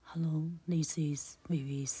Hello, this is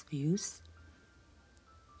Vivi's Views.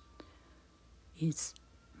 It's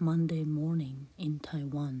Monday morning in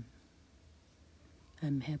Taiwan.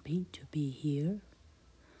 I'm happy to be here.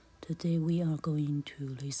 Today we are going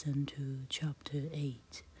to listen to Chapter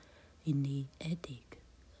 8 in the attic.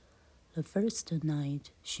 The first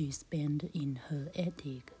night she spent in her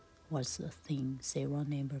attic was a thing Sarah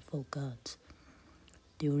never forgot.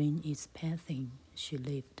 During its pathing, she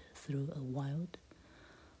lived through a wild,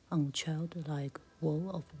 unchildlike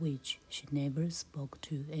world of which she never spoke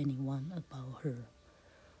to anyone about her.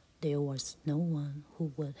 There was no one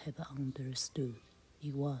who would have understood.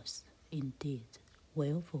 It was, indeed,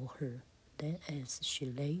 well for her that as she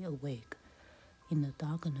lay awake in the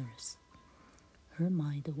darkness, her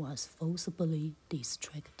mind was forcibly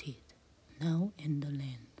distracted, now and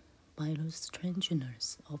then, by the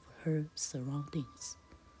strangeness of her surroundings.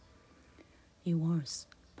 It was,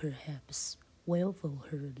 perhaps, well for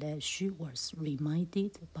her that she was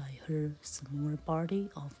reminded by her small body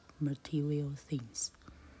of material things.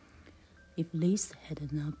 If this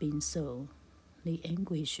had not been so, the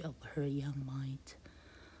anguish of her young mind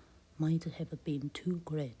might have been too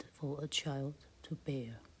great for a child to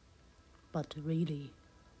bear. But really,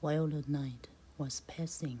 while the night was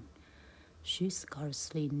passing, she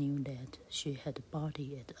scarcely knew that she had a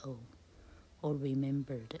body at all, or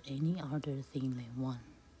remembered any other thing than one.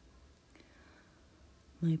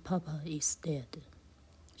 "My papa is dead,"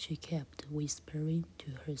 she kept whispering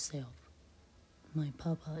to herself. "My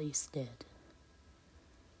papa is dead."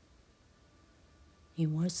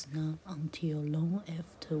 It was not until long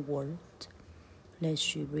afterward that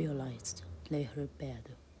she realized that her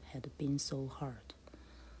bed had been so hard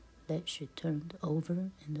that she turned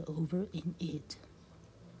over and over in it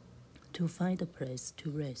to find a place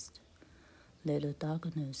to rest, that the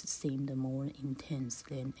darkness seemed more intense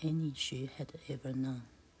than any she had ever known,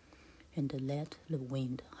 and that the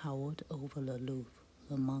wind howled over the roof,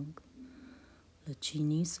 the monk, the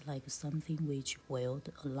chimneys like something which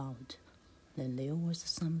wailed aloud. Then there was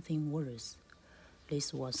something worse.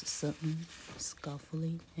 This was certain,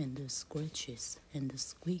 scuffling and scratches and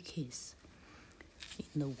squeakies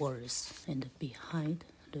in the walls and behind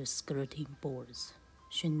the skirting boards.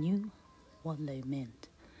 She knew what they meant,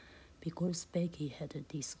 because Becky had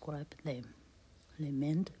described them. They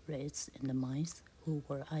meant rats and mice who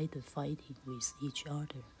were either fighting with each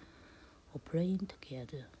other or playing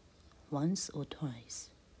together. Once or twice,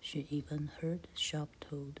 she even heard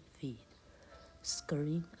sharp-toed feet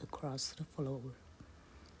scurrying across the floor,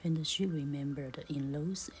 and she remembered in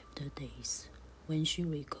those after days, when she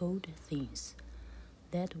recalled things,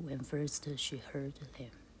 that when first she heard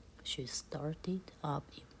them, she started up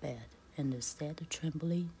in bed and sat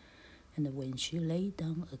trembling, and when she lay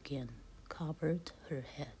down again, covered her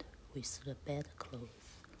head with the bedclothes.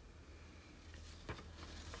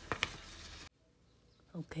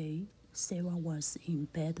 Okay, Sarah was in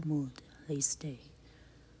bad mood this day,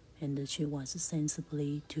 and she was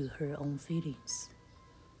sensibly to her own feelings.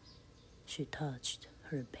 She touched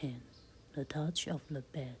her pen, the touch of the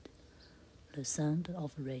bed, the sound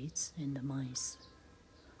of rats and mice,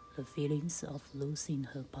 the feelings of losing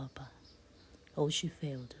her papa. All she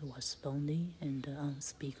felt was lonely and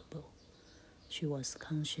unspeakable. She was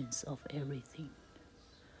conscious of everything,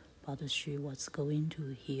 but she was going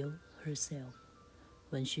to heal herself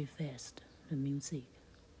when she faced the music.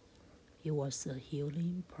 It was a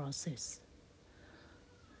healing process.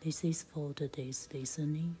 This is for today's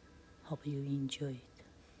listening. Hope you enjoyed.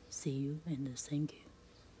 See you and thank you.